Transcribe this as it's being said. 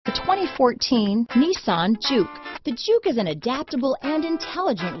2014 Nissan JUKE. The JUKE is an adaptable and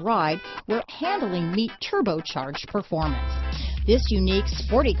intelligent ride where handling meets turbocharged performance. This unique,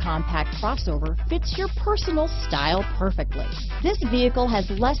 sporty compact crossover fits your personal style perfectly. This vehicle has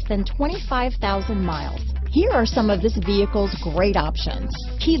less than 25,000 miles. Here are some of this vehicle's great options: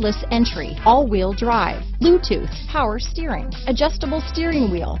 keyless entry, all-wheel drive, Bluetooth, power steering, adjustable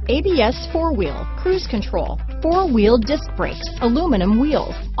steering wheel, ABS 4-wheel, cruise control, 4-wheel disc brakes, aluminum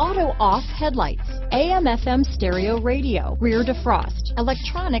wheels, auto-off headlights, AM/FM stereo radio, rear defrost,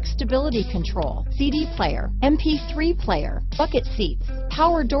 electronic stability control, CD player, MP3 player, bucket seats,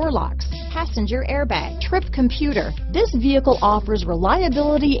 power door locks, passenger airbag, trip computer. This vehicle offers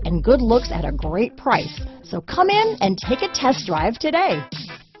reliability and good looks at a great price. So come in and take a test drive today.